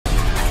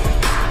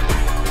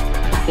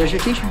There's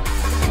your teacher.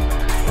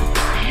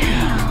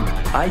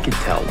 I could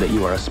tell that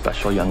you are a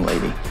special young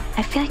lady.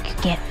 I feel like you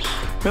get me.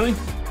 Really?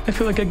 I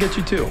feel like I get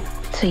you too.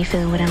 So you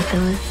feeling what I'm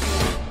feeling?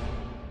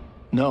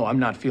 No, I'm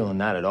not feeling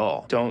that at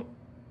all. Don't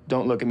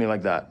look at me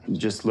like that.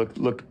 Just look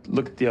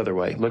the other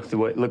way. Look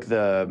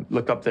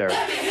up there.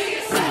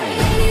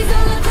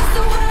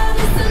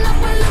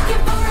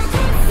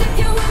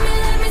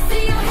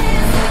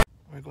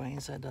 We're going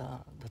inside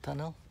the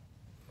tunnel.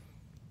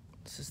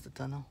 This is the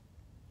tunnel.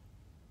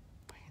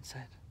 Going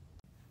inside.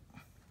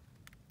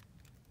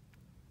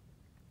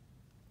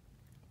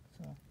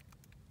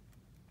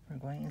 So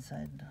we're going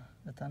inside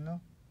the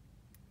tunnel.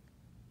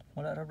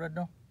 Wala ra brad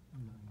no?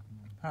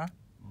 Huh?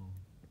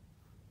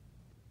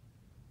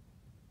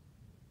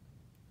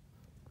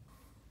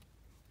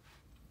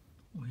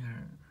 We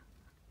are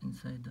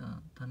inside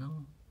the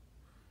tunnel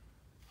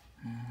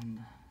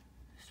and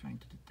it's trying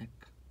to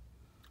detect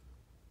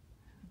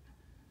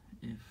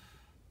if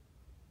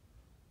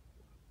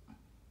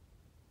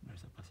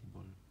there's a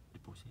possible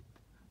deposit.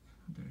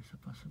 There is a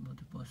possible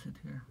deposit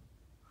here.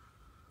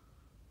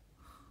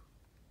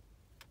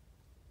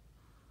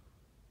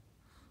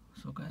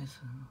 So guys,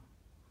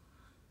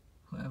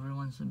 whoever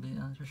wants to be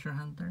a treasure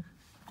hunter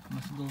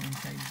must go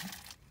inside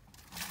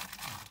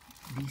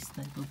these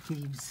type of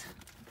caves,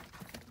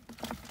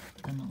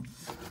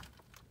 tunnels.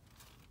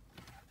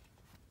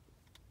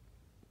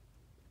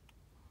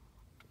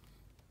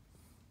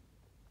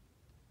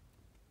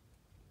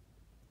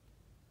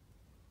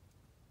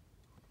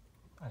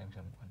 Alam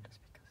siya mo kung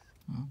speakers.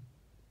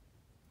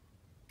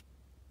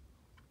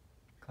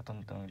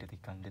 Katong itong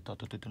litikan dito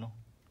tututo no.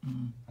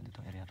 Dito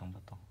area tong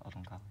bato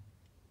arang kahoy.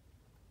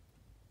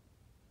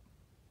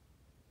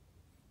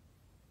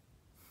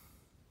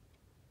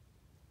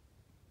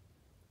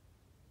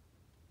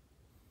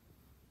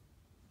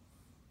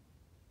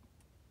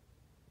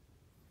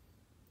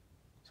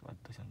 So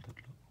adto siyang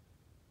tudlo.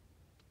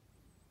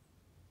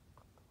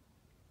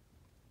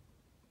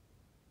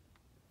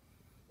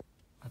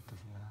 Adto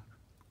siya.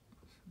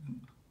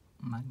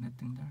 Magnet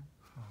thing there.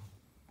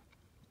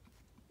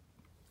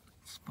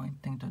 It's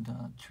pointing to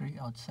the tree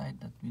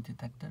outside that we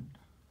detected.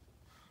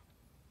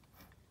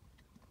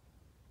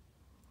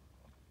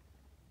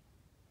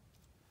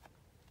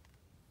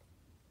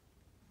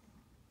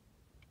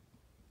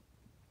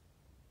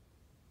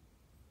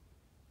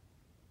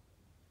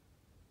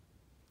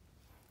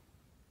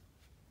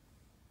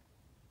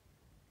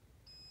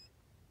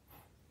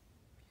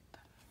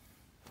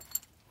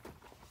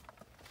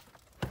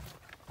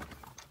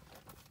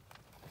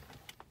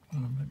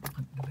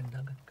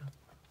 Nagdagat ka.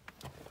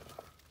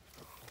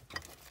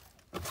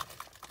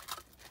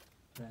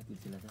 Grabe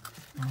sila sa.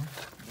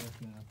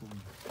 Grabe nga po.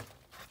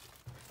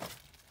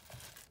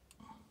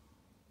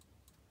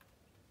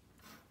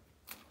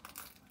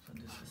 So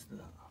this is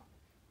the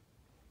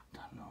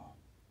tunnel.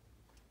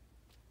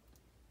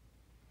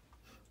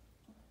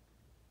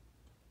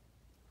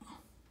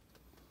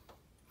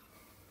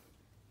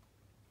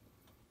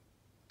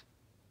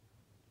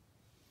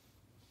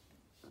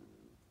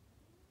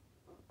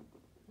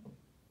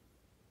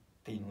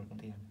 Tingin kung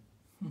tingin.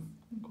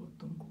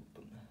 Gutom.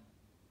 Gutom na.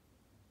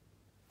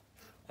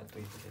 Ato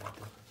ito sila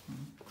ito.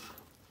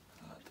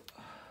 Ato.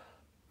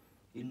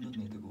 Indot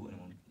may tuguan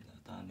mo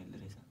taan nila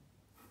rin sa.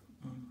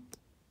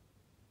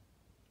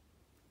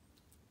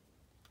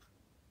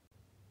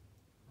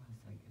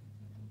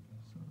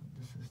 So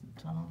this is the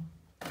tunnel.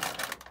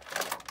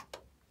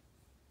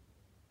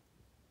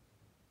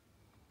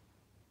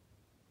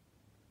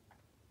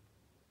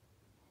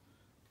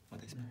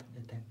 What is it?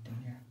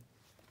 Detecting here.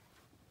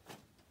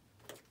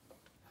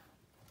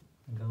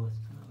 Gawas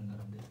na ang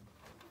naram din.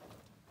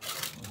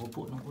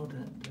 Upo ng ko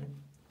rin.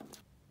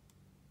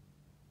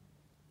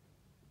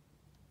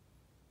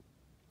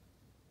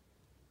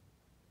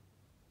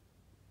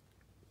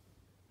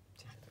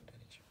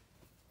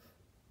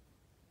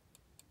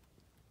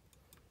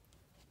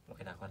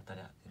 Okay na kwarta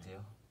na,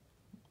 Zinzio.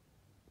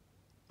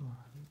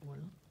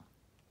 Wala.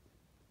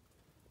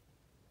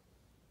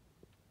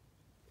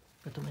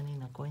 Kato man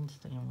na coins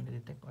na yung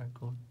detect or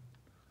code.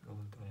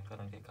 Google to yung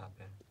karoon kay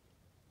Copper.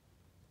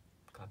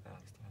 Copper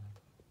ang listingan na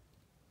to.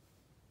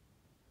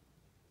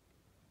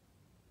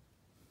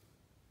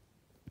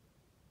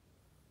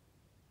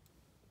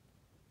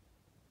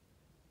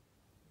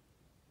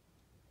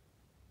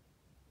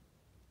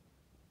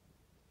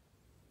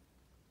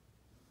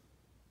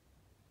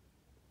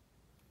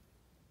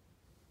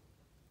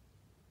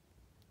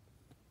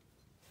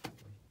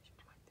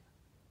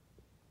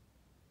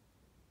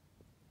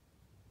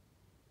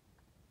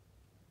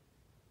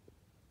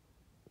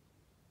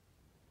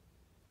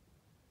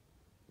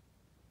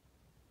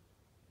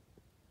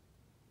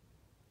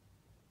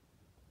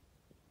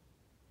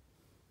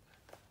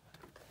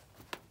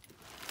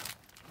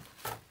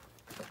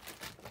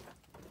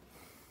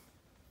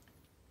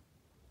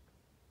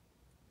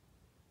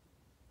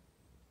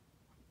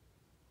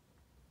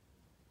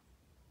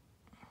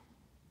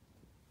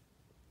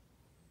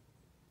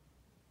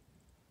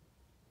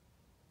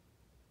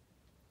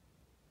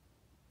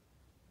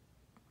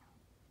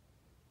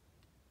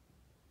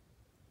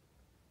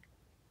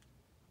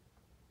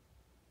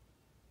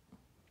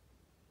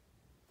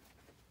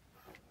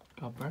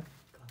 Copper.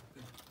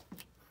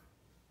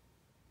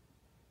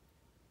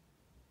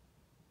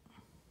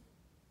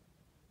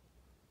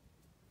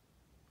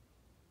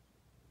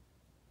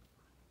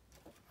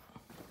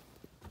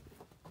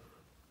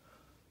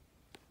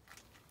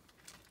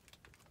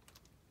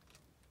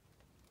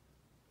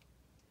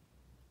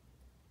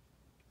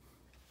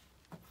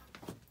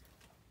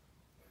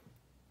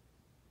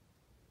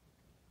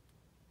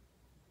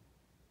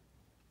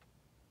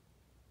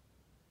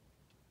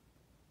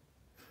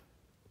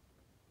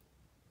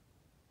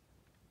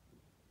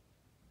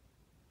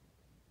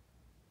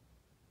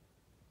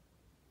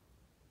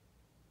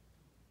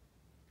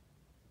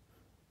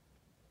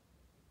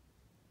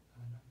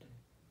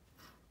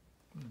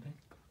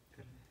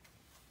 Okay.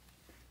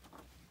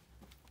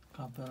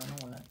 Copper ano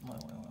wala.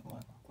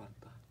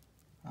 Kwarta.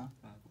 Ha?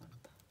 Kwarta.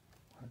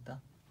 Kwarta.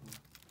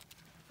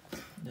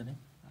 Dali.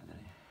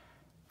 Dali.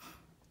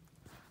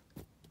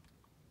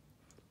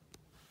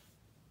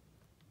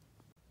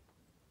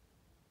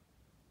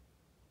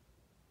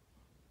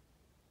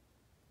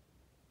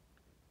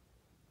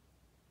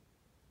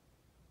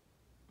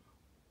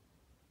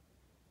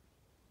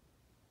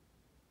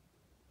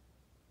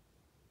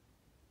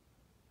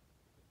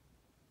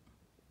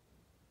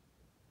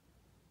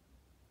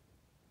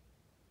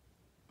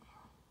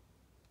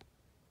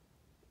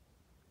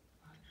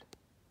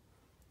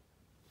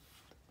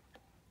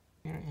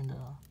 Here in the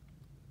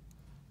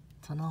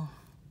tunnel,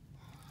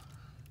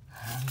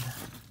 and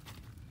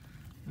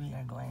we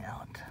are going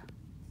out.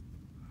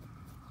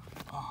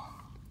 Oh.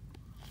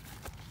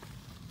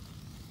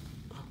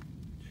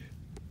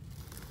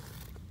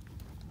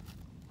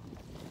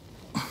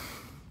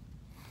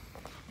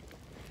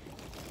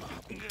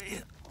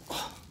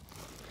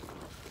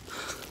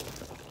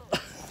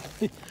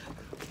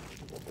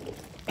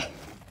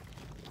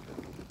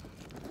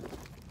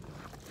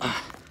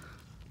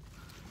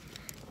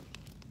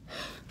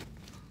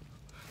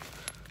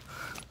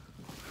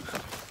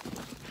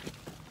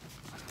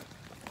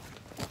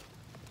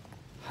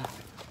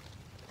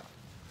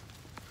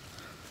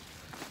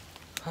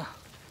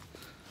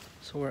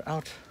 So we're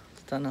out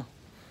the tunnel.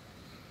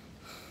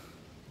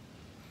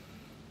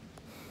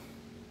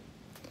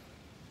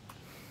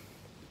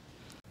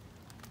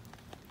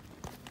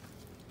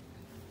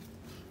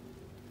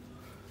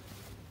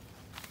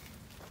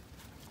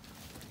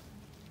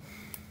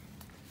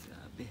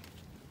 Grabe.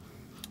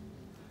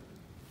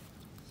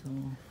 So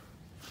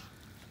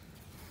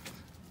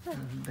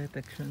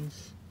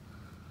detections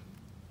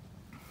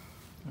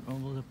are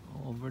all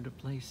over the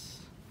place.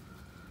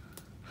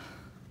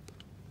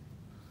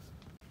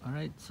 All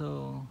right,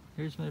 so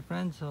here's my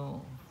friend.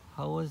 So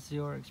how was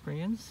your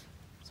experience?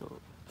 So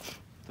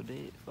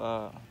today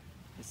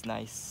it's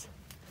nice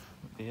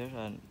here,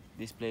 and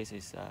this place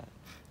is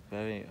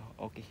very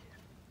okay.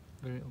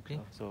 Very okay.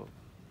 So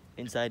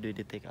inside we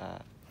detect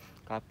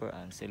copper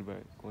and silver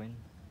coin,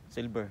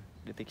 silver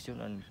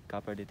detection and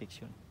copper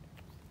detection.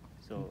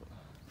 So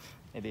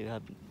maybe we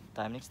have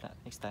time next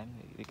time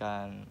we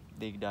can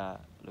dig the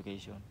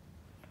location.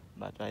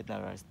 But right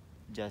now we're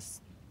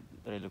just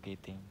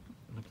relocating.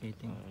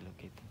 Locating.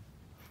 Relocating.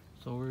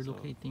 So we're So,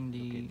 locating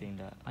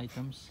the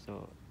items.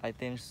 So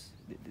items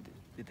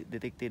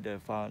detected are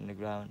found on the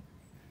ground.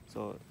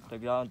 So the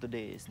ground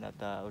today is not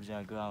the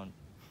original ground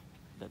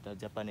that the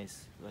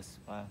Japanese was.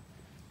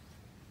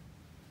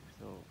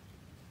 So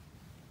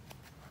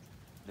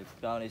the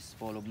ground is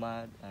full of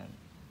mud and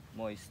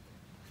moist.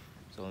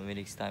 So maybe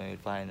next time we'll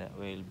find that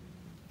we'll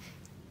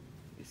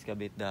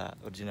excavate the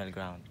original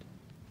ground.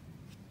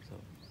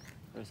 So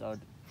first our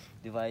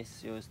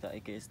device shows the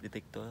AKS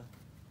detector.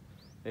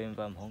 Came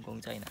from Hong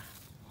Kong, China.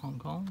 Hong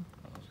Kong,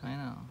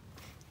 China.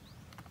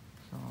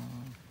 So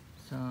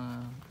it's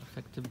an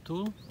effective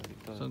tool.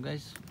 So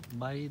guys,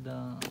 buy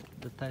the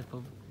type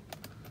of.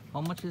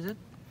 How much is it?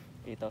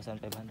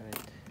 8,500.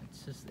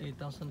 It's just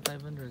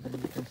 8,500,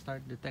 and you can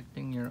start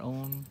detecting your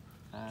own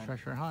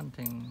treasure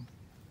hunting.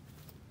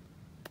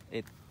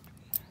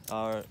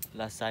 Our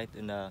last site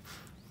in the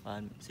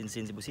since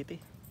Cebu City,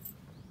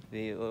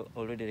 we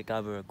already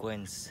recover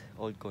coins,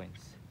 old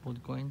coins. Old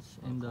coins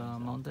in the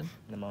mountain.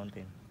 In the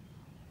mountain.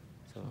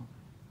 So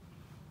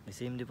the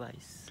same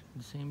device.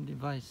 The same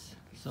device.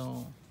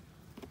 So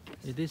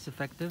it is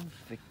effective.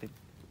 Effective.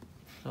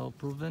 So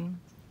proven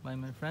by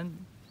my friend.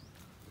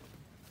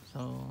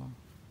 So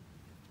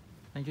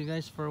thank you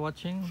guys for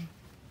watching.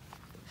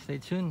 Stay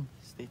tuned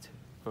Stay tuned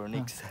for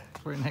next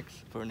for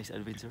next for next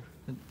adventure.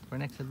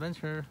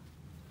 adventure.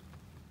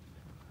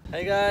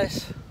 Hey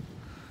guys,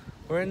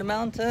 we're in the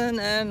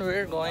mountain and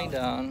we're going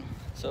down.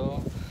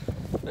 So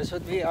this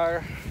would be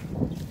the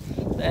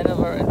end of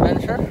our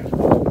adventure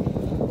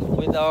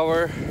with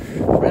our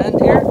friend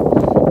here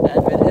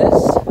and with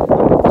his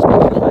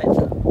special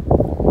item.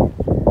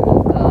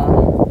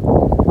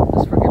 And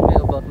just forgive me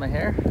about my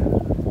hair.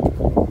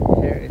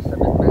 Hair is a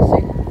bit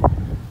messy.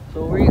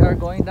 So we are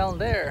going down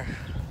there,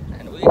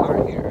 and we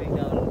are here.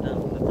 Down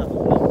the top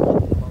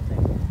of the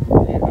mountain.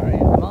 We are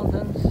in the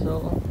mountains, so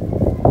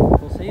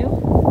we'll see you.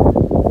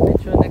 Stay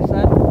tuned next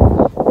time.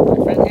 My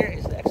friend here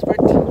is the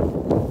expert.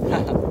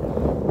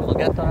 We'll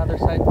get to another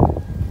side.